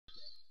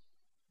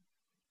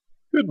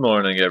Good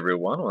morning,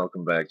 everyone.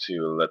 Welcome back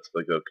to Let's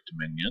Play Goko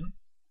Dominion.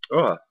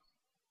 Oh,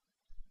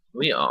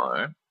 we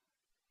are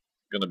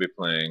going to be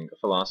playing a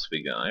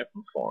philosophy guy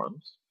from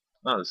forums.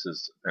 This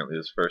is apparently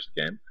his first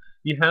game.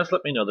 He has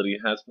let me know that he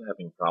has been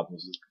having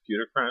problems with his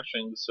computer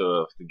crashing,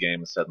 so if the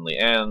game suddenly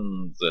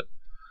ends,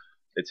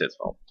 it's his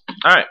fault.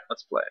 Alright,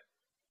 let's play.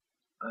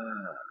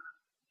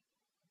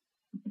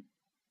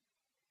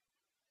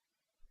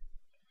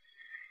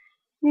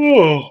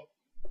 Oh,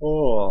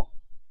 oh.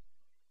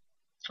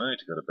 I need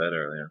to go to bed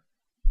earlier.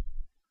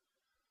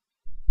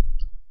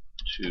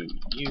 To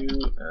you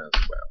as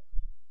well.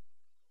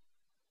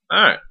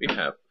 Alright, we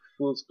have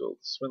Fool's Gold,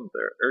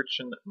 Swindler,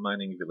 Urchin,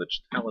 Mining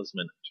Village,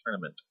 Talisman,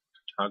 Tournament,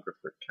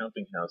 Cartographer,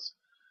 Counting House,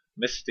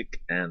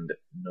 Mystic, and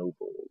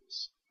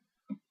Nobles.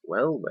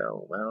 Well.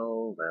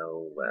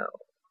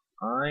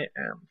 I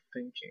am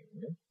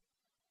thinking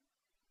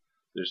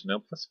there's no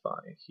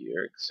 +5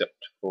 here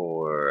except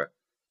for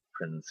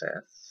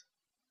Princess.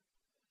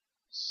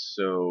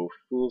 So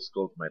Fool's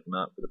Gold might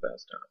not be the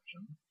best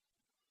option.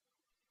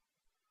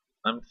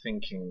 I'm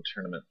thinking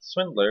Tournament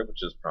Swindler,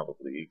 which is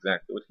probably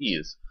exactly what he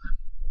is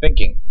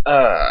thinking.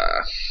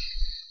 It's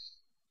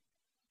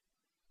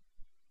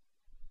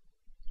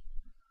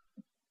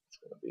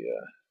gonna be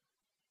a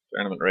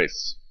tournament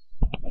race.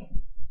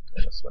 And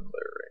a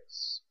Swindler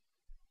race.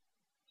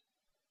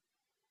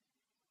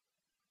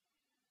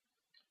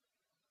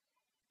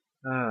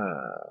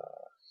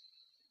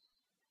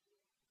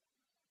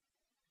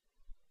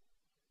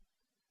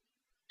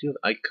 Dude,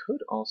 I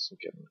could also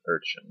get an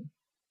Urchin,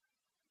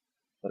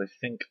 but I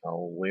think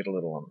I'll wait a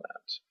little on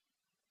that.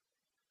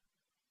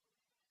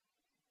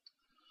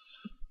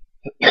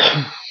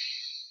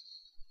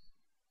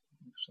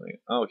 Actually,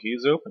 oh,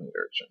 he's opening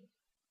Urchin.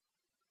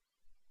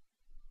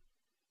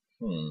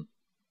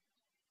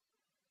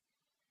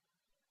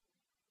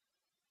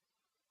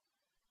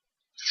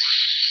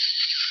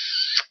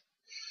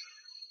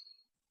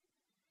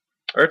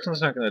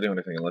 Urchin's not going to do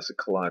anything unless it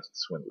collides with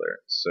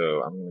Swindler,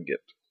 so I'm going to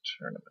get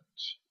Tournament.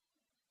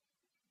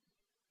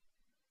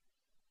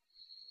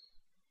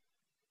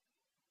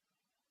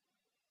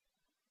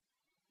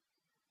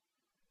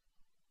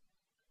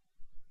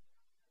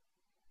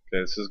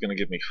 Okay, this is going to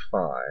give me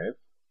 5.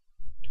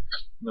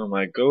 No,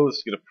 my goal is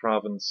to get a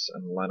province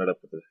and line it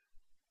up with a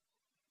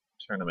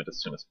tournament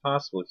as soon as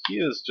possible. He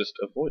is just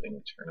avoiding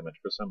the tournament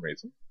for some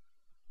reason.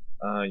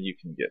 You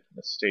can get an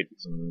estate.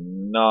 It's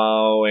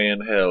no way in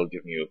hell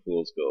giving you a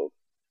Fool's Gold.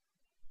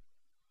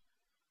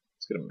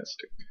 Let's get a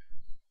Mystic.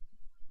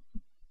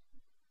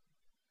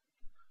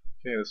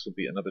 Okay, this will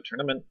be another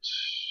tournament.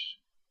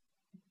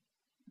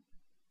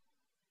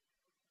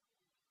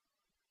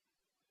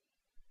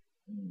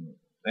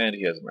 And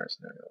he has a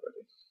mercenary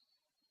already.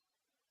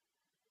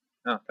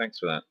 Oh, thanks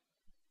for that.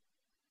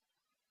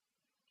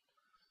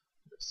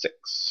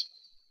 6.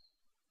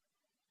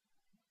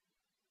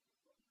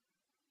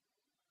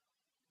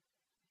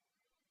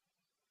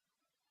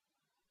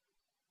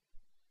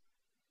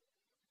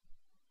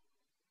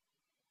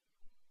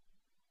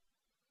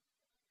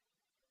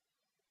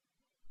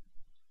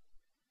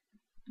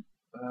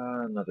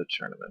 Another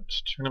tournament.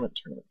 Tournament.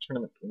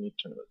 We need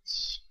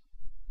tournaments.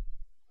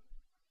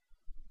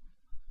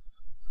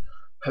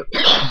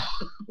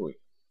 Boy,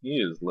 he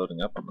is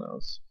loading up on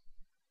those.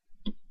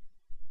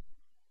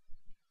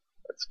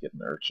 Let's get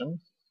an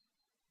Urchin.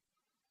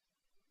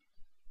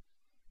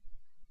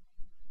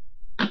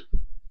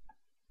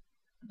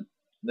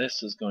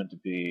 This is going to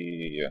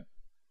be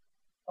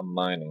a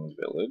mining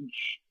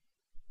village.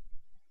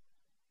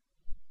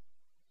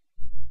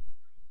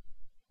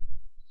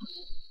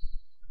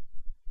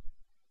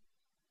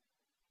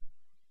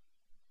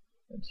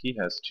 And he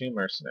has 2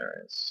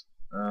 mercenaries.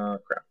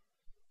 Crap.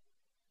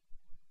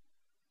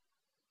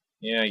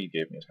 Yeah, you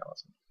gave me a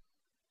talisman.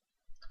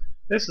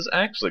 This is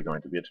actually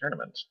going to be a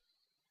tournament.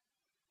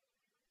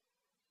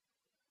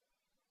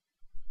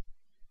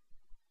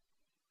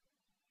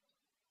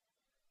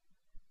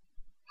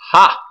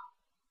 Ha!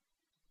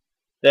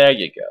 There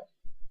you go.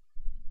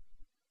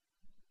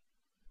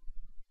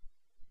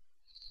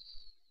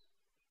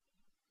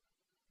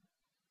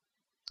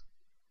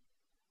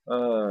 I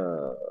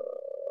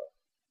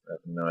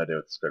have no idea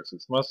what this is.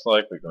 It's most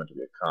likely going to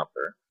be a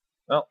copper.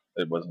 Well,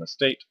 it was an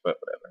estate, but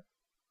whatever.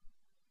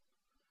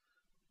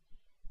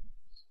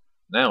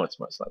 Now it's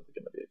most likely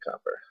going to be a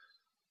copper.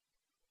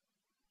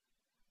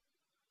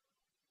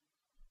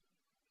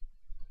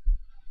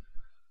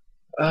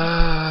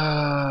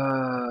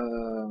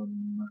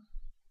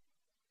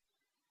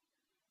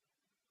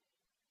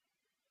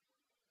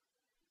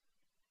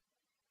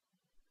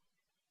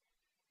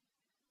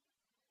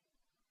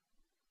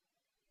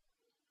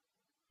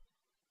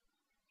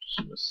 Just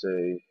gonna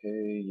say,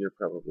 hey, you're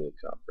probably a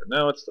copper.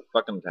 No, it's the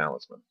fucking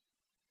talisman.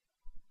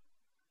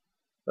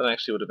 That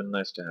actually would have been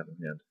nice to have in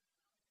hand.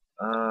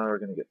 We're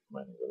gonna get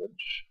mining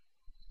village.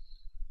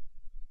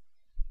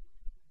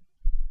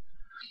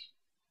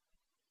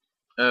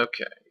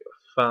 Okay,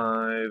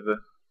 5.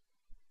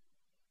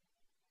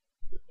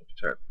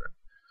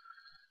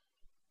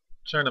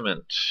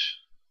 Tournament.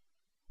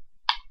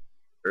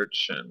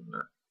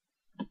 Urchin.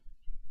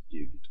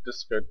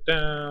 discard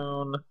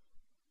down.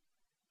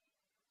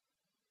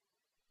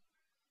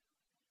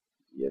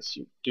 Yes,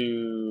 you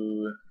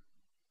do.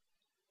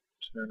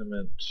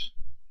 Tournament.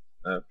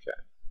 Okay.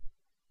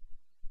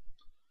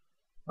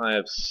 I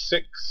have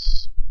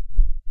 6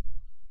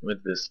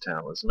 with this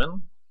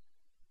talisman.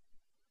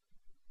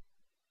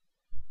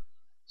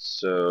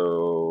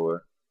 So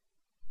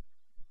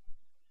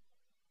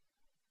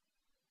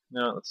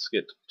now let's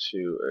get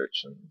 2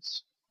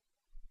 urchins.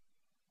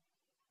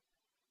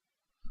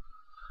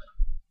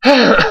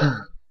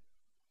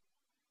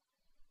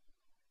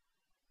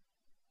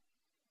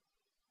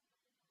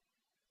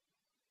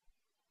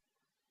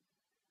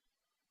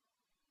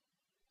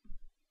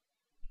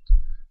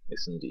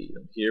 Yes, indeed.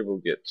 And here we'll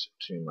get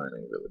 2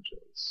 mining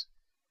villages.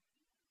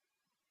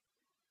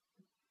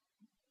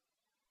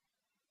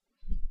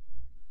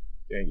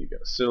 There you go.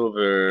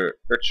 Silver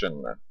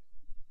urchin.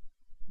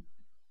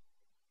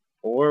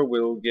 Or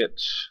we'll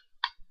get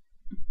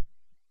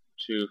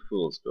 2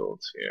 fool's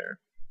golds here.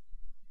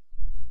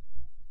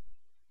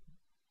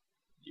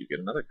 You get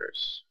another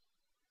curse.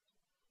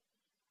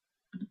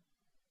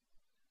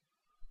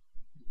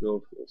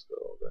 Gold, fool's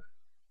gold.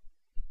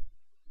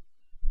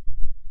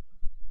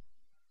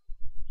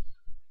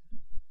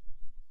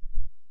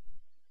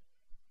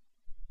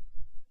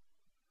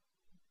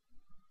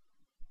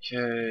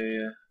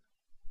 Okay.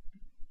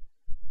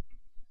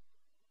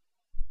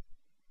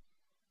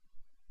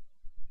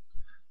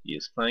 He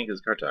is playing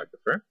his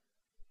cartographer.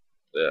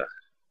 Ugh.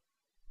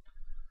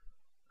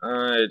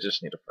 I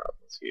just need a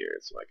province here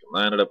so I can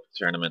line it up with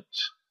tournament.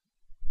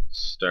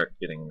 Start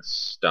getting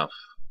stuff.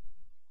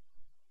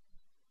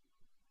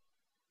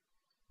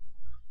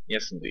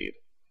 Yes, indeed.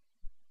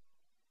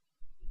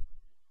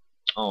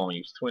 Oh,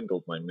 you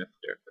swindled my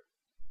mister.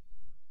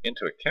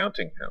 Into a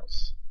counting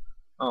house.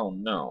 Oh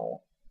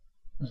no.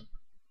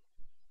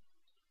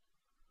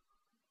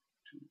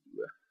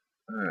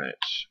 Alright,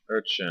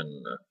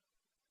 urchin.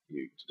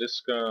 You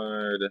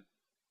discard.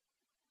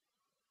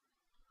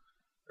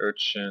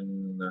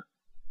 Urchin. Another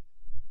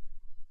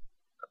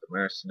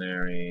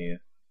mercenary.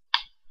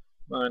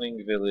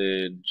 Mining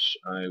village.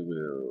 I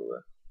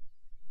will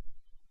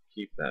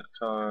keep that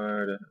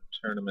card.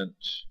 Tournament.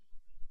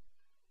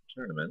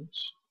 Tournament.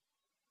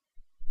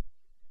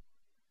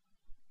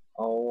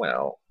 Oh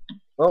well.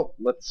 Well,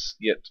 let's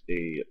get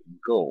a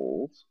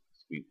gold.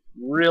 We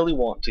really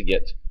want to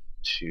get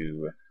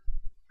to...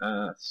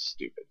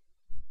 stupid.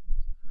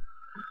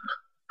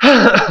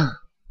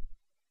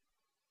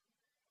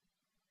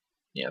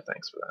 Yeah,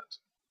 thanks for that.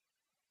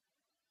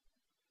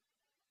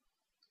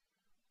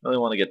 Really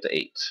want to get to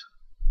 8.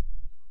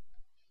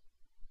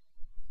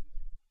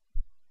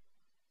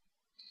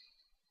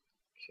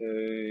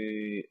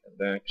 Okay,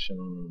 and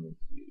action,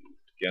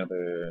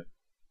 together,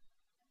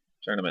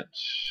 tournament.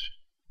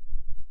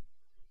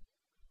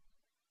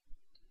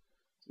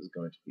 This is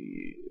going to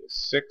be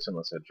 6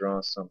 unless I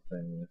draw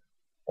something,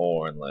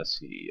 or unless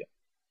he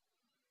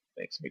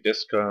makes me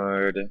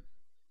discard.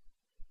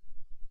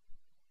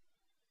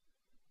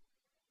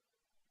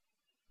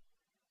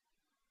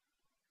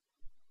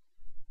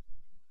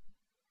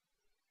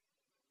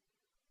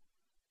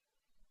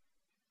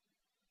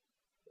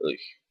 Ugh.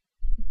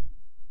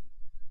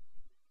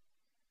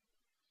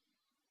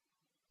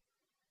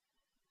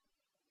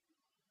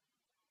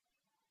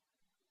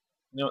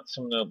 You know what,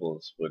 some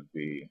nobles would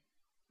be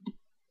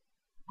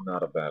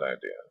not a bad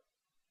idea.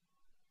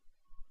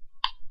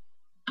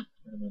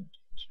 Tournament,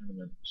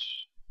 tournament.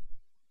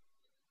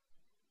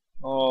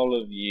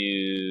 All of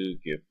you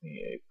give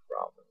me a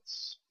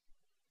province.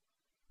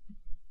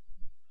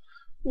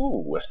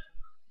 Ooh.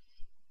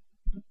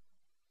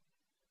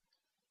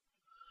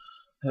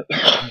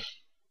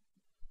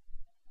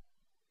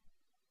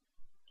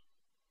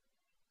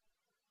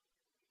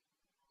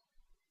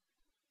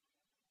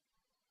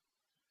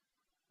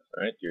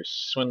 Alright, you're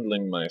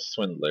swindling my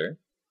swindler.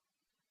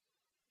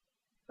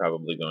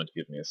 Probably going to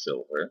give me a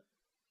silver.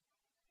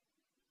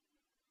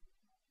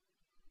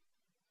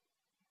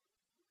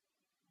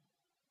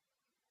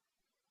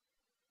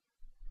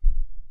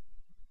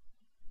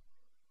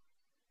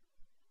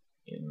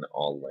 In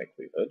all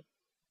likelihood.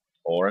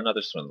 Or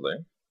another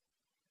swindler.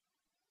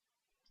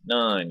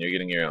 9, you're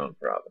getting your own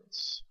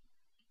province.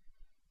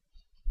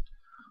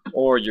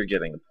 Or you're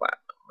getting platinum.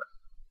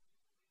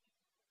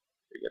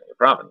 You're getting a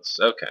province,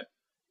 okay.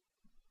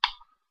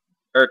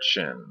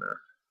 Urchin.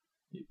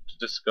 You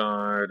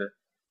discard.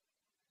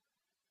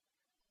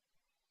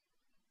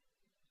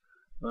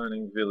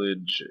 Mining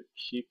village,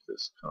 keep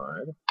this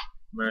card.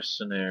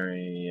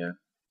 Mercenary.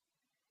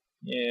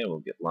 Yeah, we'll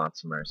get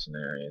lots of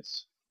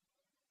mercenaries.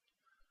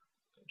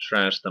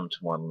 Trash them to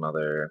one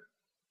another.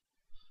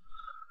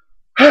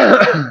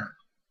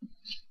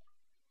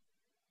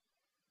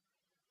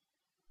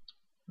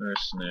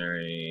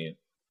 Mercenary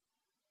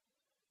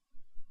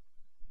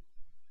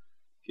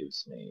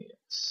gives me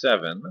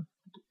 7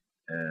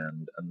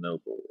 and a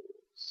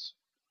nobles.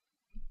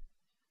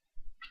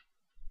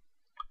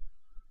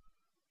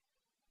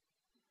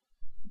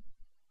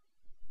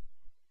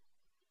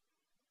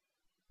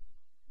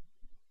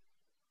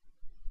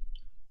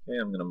 Okay,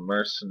 I'm gonna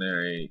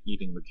mercenary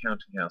eating the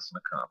counting house and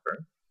a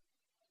copper.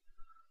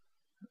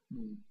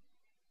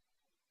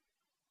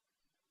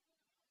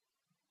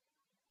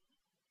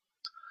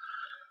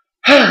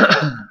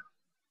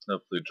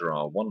 Hopefully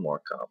draw one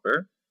more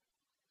copper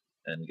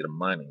and get a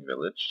mining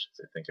village.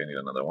 I think I need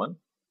another one.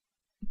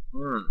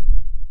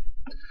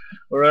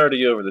 We're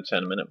already over the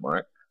 10-minute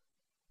mark.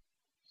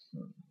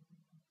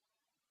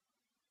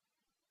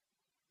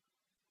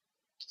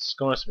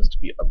 Score seems to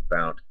be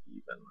about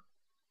even.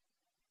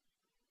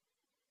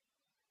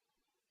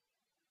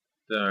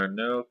 There are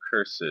no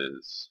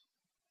curses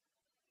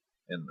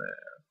in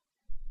there.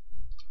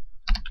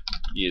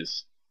 He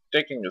is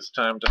taking his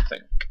time to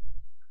think.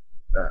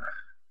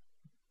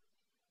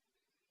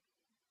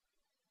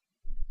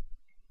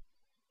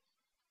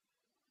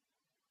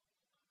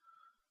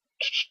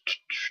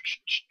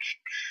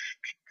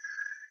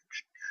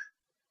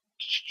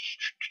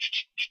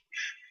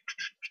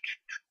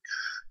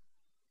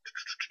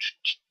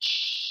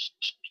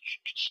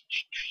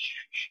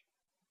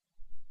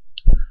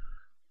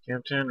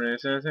 Captain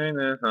races in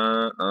the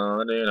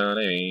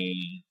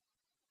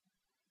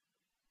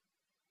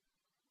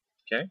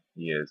Okay,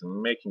 he is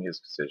making his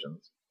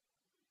decisions.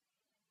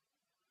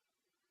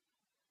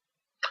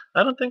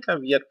 I don't think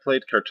I've yet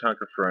played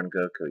Cartographer on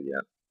Goko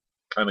yet.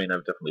 I mean,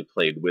 I've definitely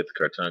played with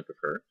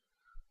Cartographer,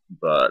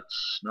 but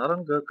not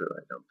on Goko,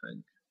 I don't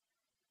think.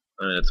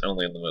 I mean, it's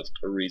only in the most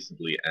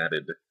recently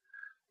added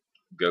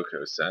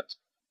Goko set.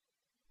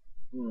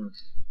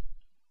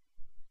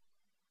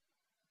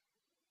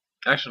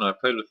 Actually, no, I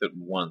played with it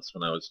once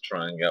when I was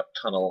trying out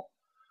Tunnel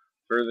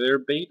for their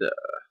beta.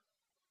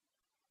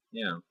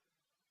 Yeah.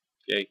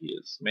 Okay, he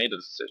has made a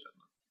decision.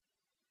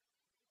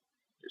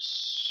 You're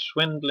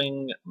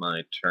swindling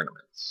my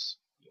tournaments,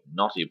 you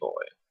naughty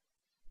boy.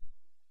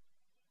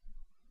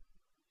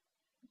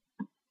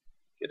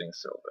 Getting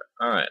silver.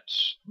 Alright.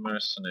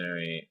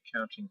 Mercenary,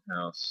 counting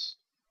house,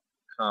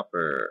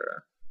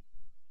 copper.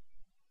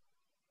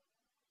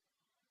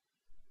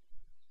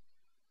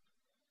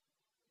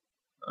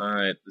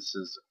 Alright, this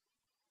is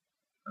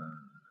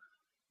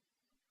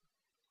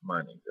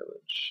mining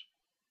village.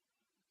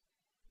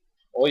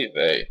 Oy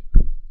vey.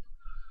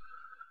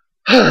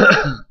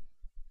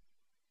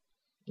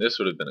 This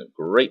would have been a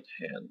great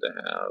hand to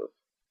have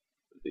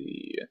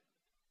the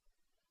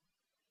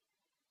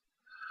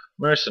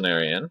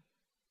mercenary in.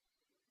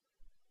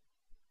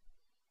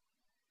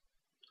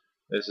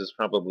 This is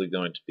probably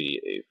going to be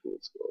a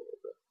fool's gold.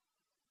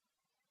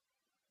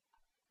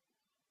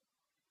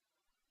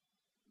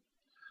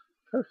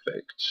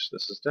 Perfect.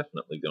 This is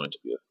definitely going to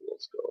be a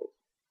fool's gold.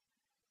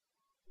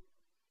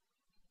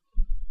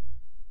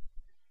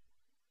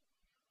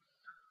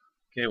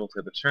 Okay, we'll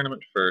play the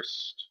tournament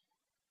first.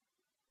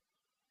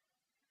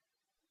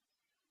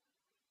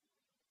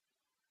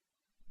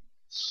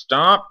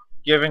 Stop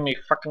giving me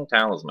fucking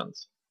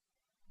talismans.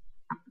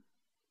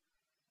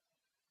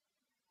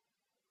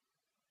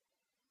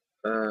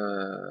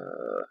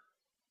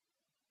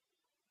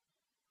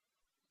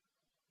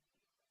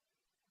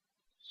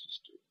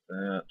 Just do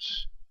that.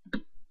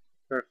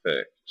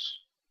 Perfect.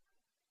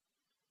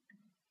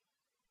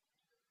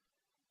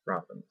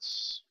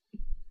 Province.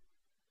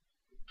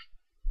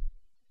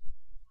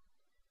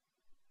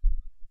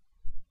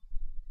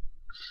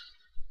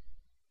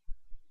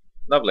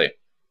 Lovely.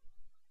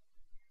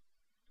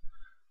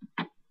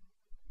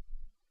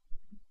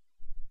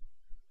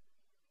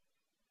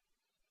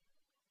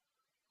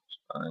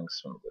 Buying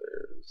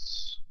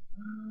swindlers.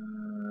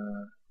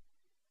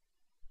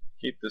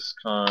 Keep this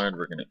card.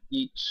 We're gonna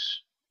eat.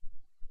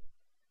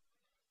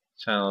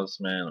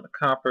 Talisman and a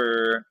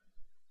copper.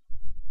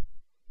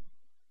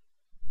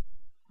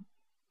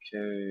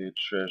 Okay,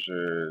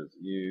 treasures.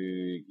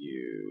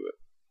 You,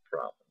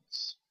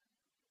 province.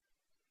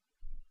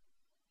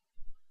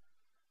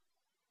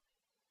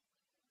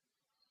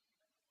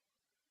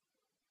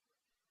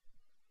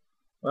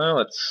 Well,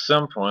 at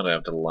some point I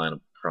have to line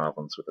up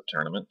province with a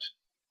tournament.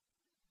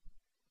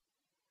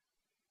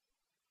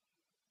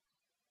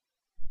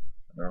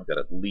 And I've got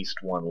at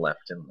least one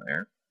left in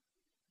there.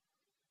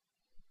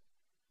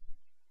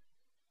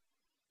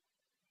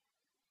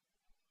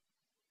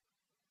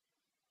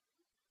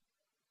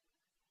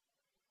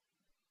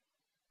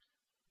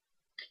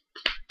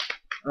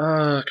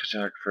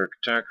 Cartographer,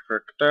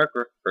 cartographer,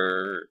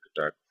 cartographer,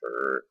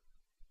 cartographer,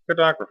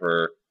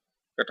 cartographer,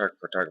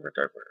 cartographer,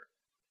 cartographer,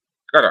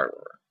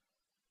 cartographer.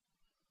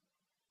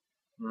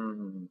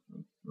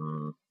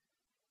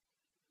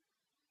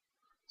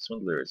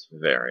 Swindler is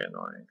very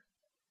annoying.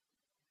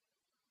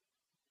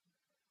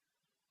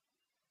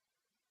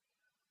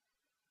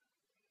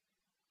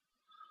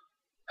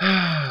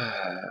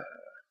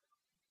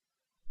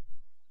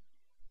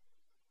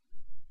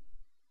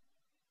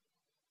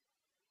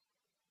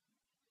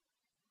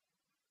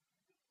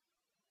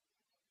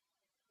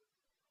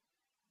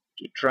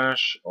 To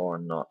trash or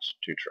not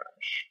to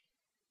trash?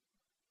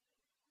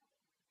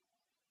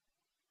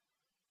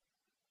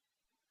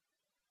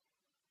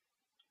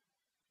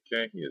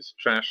 Okay, he has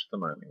trashed the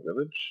mining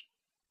village.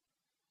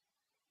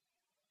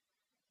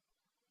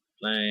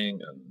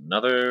 Playing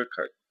another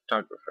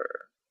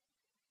cartographer.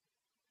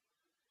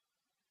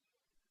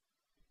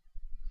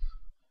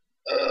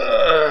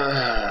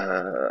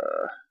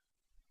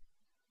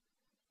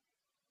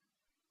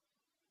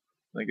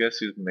 I guess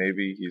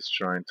maybe he's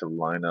trying to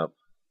line up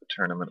a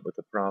tournament with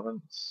the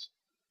province.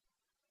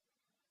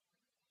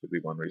 Could be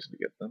one reason to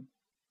get them.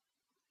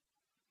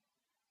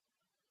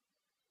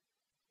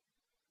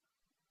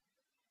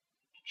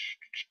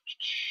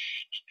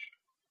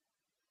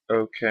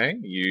 Okay,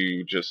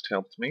 you just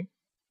helped me.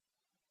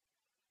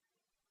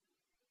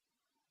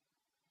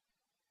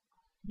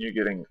 You're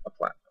getting a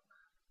platinum.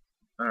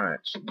 Alright,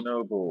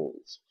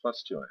 nobles, +2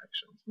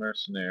 actions.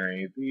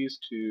 Mercenary, these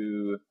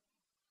two.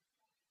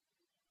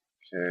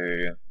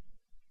 Okay.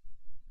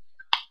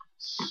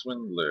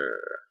 Swindler.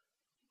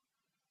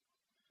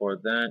 For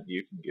that,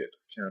 you can get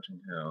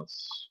Counting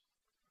House,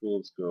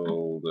 Fool's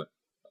Gold,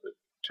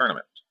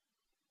 Tournament.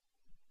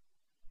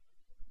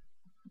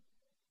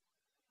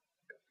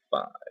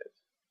 5.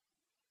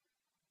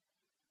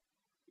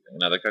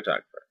 Another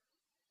cartographer.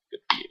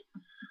 Good for you.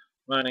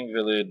 Mining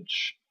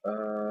Village.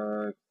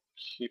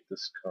 Keep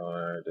this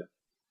card.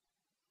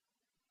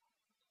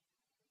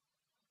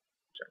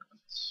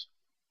 Tournaments.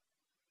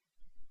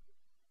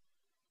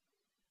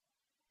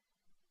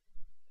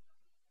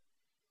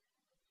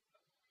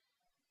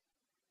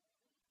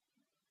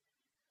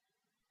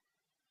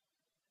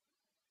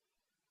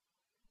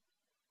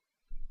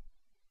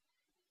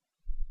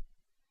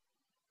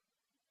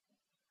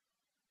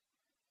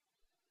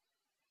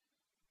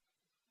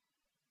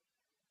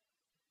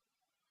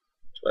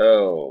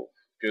 Oh,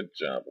 good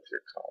job with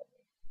your colony.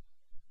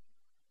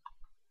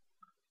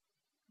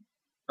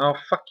 Oh,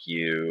 fuck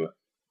you.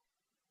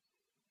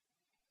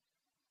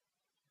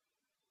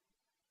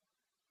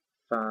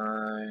 5.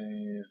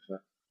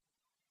 Let's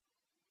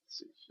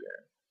see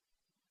here.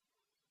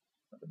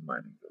 Another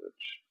mining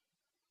village.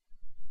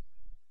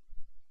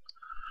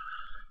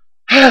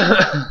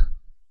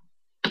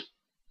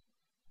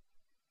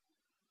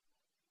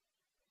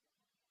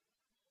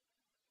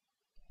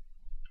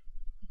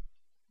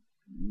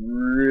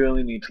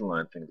 Really need to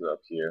line things up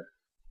here.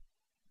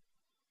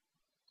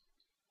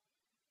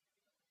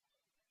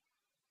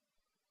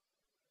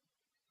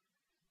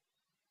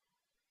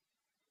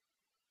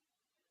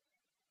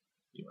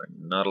 You are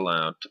not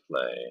allowed to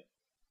play.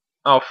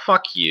 Oh,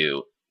 fuck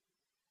you.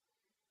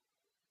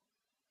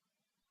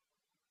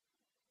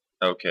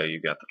 Okay, you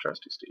got the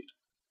trusty steed.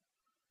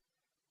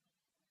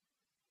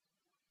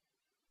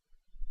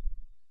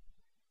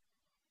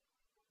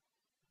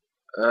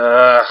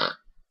 Ugh.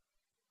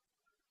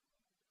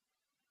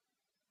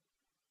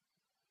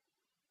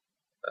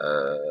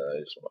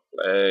 I just want to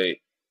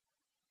play.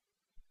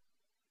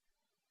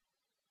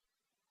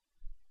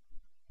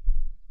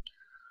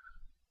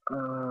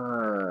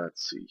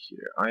 Let's see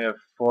here. I have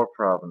 4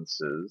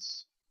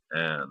 provinces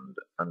and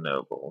a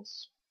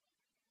nobles.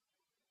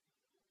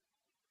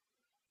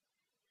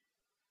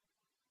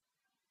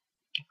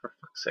 For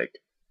fuck's sake.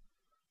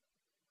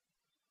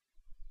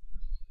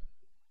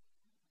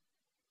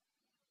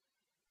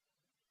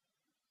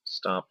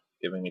 Stop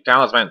giving me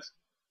talismans.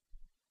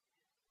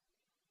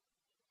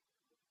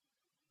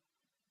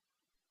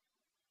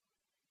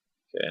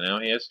 Okay, now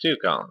he has 2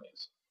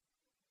 colonies.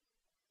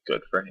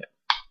 Good for him.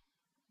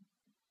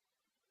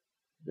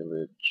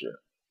 Village.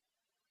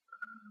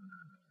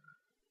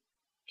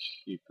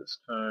 Keep this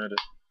card.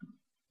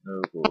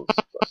 Nobles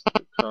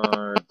 +2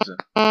 cards.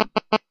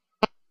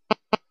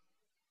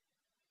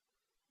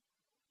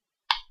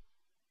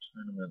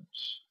 Tournament.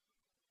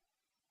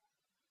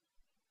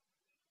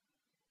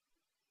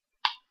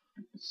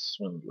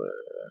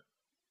 Swindler.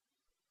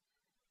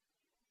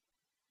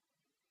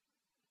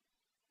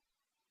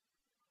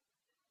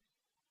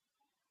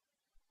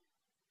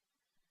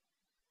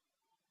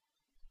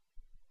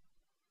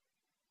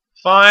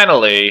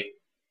 Finally!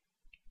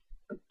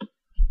 If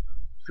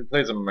he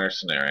plays a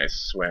mercenary, I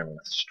swear I'm gonna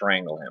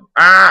strangle him.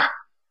 Ah!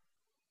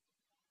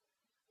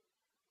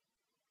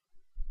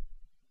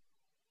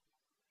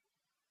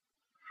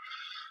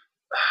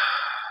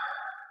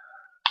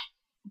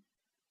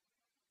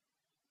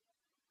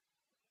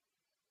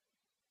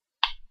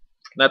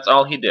 That's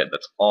all he did.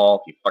 That's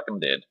all he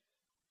fucking did.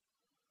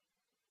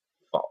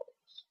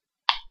 Follows.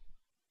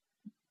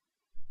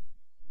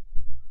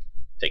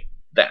 Take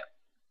that.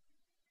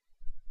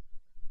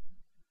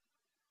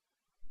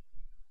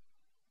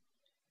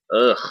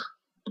 Ugh.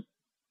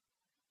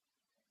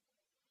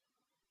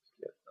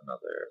 Get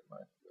another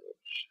mine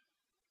village.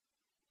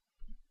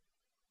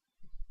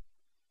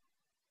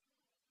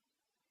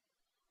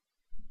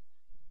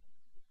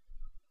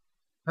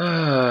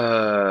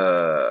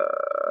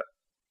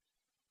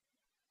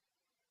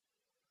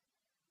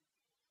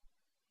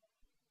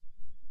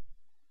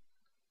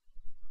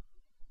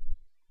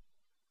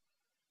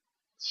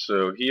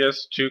 So he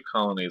has 2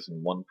 colonies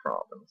in 1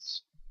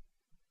 province,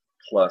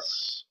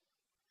 plus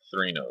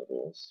 3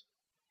 nobles.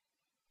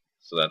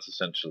 So that's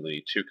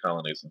essentially 2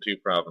 colonies in 2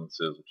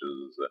 provinces, which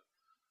is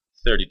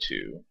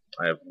 32.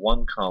 I have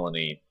 1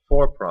 colony,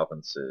 4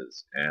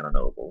 provinces, and a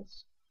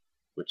nobles,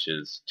 which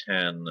is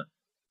 10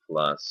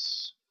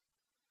 plus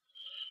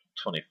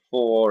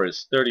 24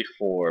 is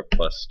 34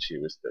 plus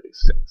 2 is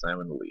 36.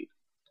 I'm in the lead.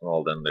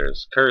 Well, then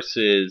there's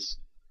curses,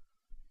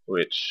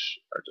 which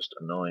are just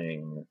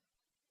annoying.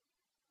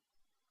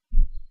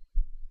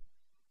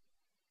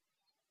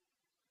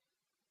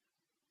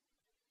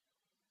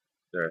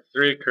 There are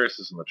 3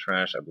 curses in the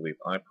trash. I believe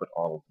I put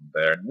all of them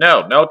there.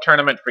 No! No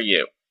tournament for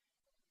you!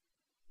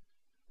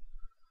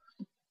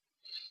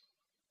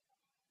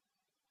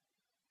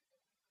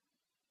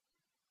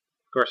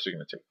 Of course you're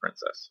going to take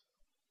Princess.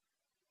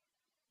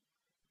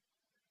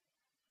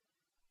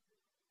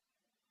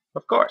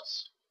 Of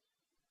course.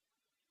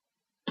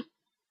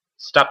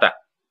 Stop that.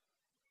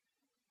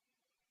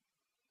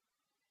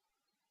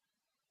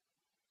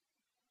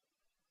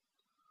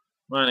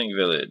 Mining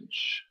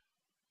village.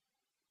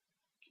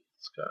 Keep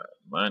this card.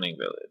 Mining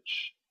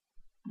village.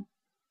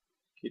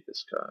 Keep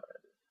this card.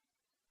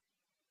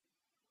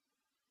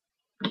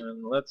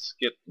 And let's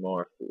get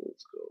more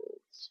fool's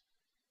golds.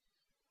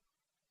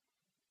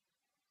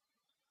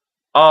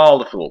 All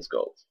the fool's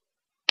golds.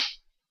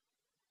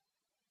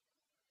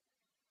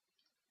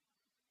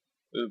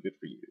 Ooh, good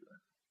for you.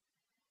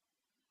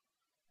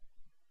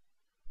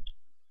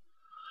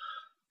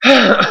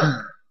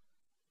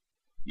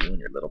 You and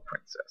your little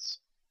princess.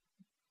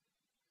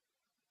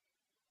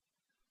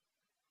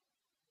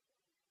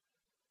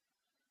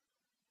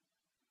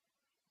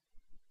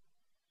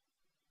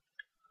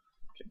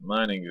 Okay,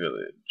 mining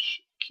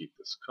village. Keep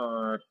this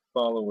card.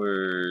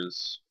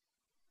 Followers.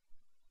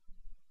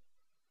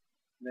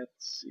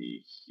 Let's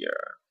see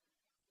here.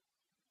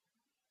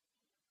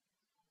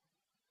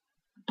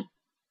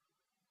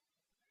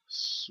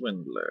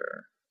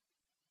 Swindler.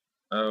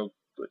 Oh,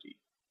 goody.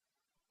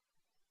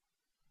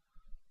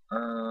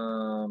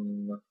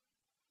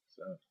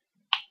 So,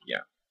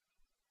 yeah.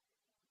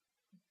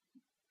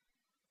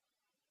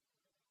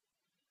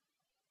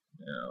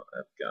 Now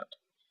I've got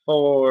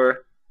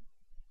 4.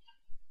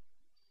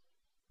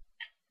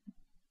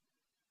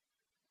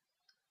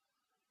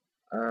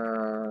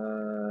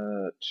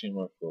 Two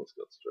more fool's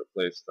golds to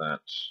replace that.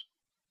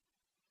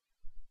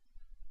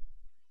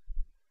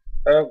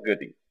 Oh,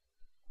 goody.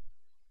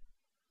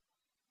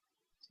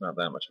 It's not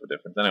that much of a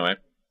difference anyway.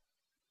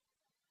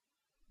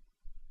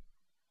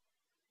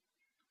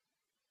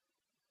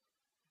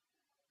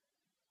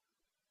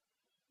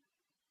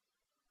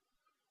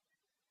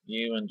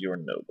 You and your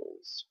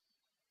nobles.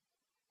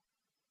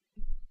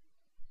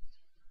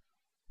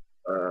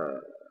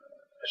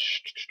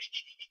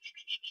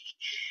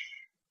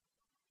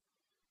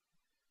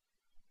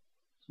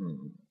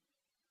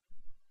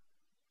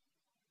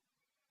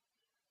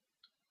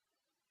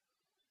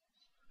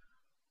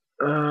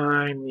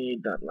 I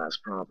need that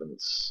last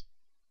province.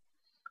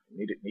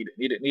 Need it, need it,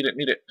 need it, need it,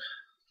 need it.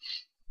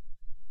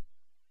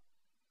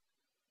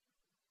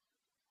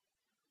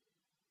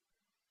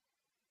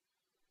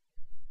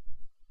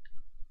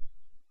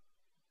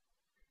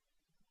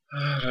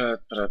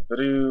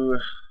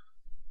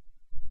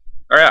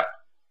 Hurry up!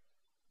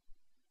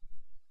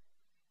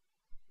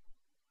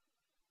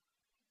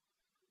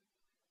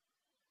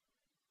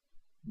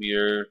 We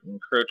are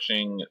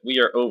encroaching. We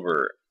are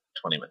over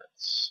 20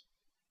 minutes.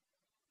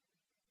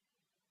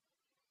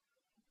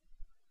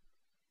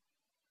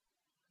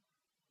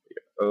 We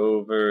are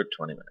over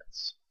 20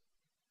 minutes.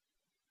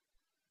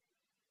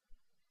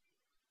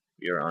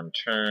 We are on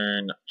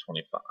turn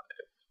 25.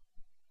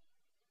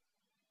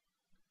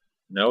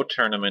 No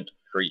tournament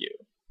for you.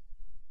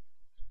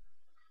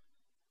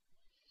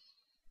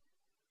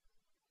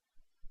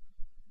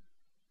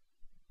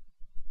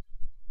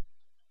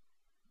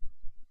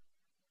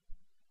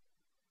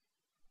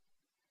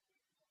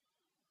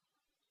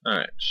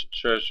 Alright,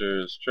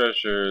 treasures,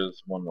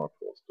 treasures, one more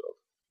fool's gold.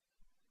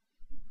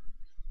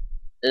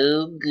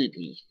 Oh,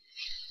 goody.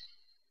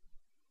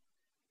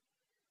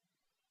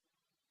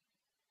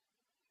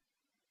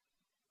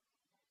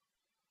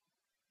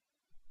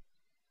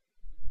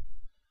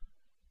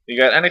 You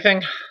got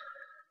anything?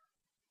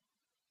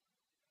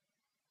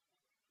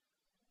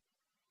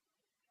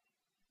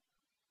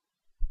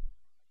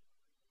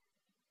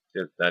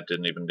 That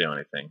didn't even do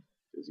anything,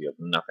 because you have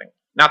nothing.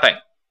 Nothing!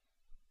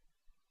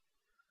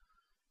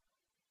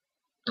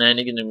 And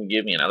you can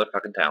give me another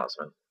fucking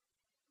talisman.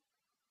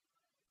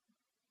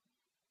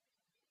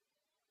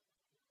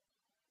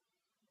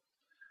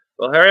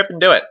 Well, hurry up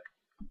and do it.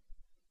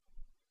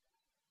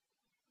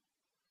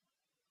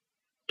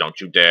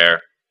 Don't you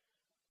dare.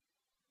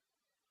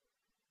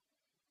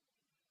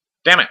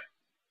 Damn it.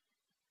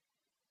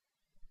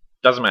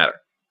 Doesn't matter.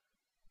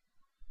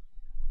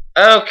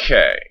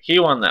 Okay, he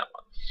won that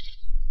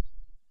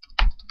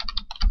one.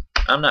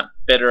 I'm not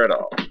bitter at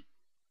all.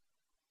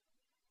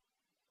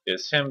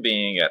 Because him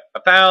being at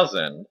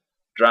 1,000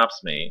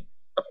 drops me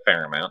a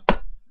fair amount.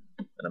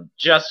 And I'm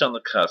just on the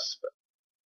cusp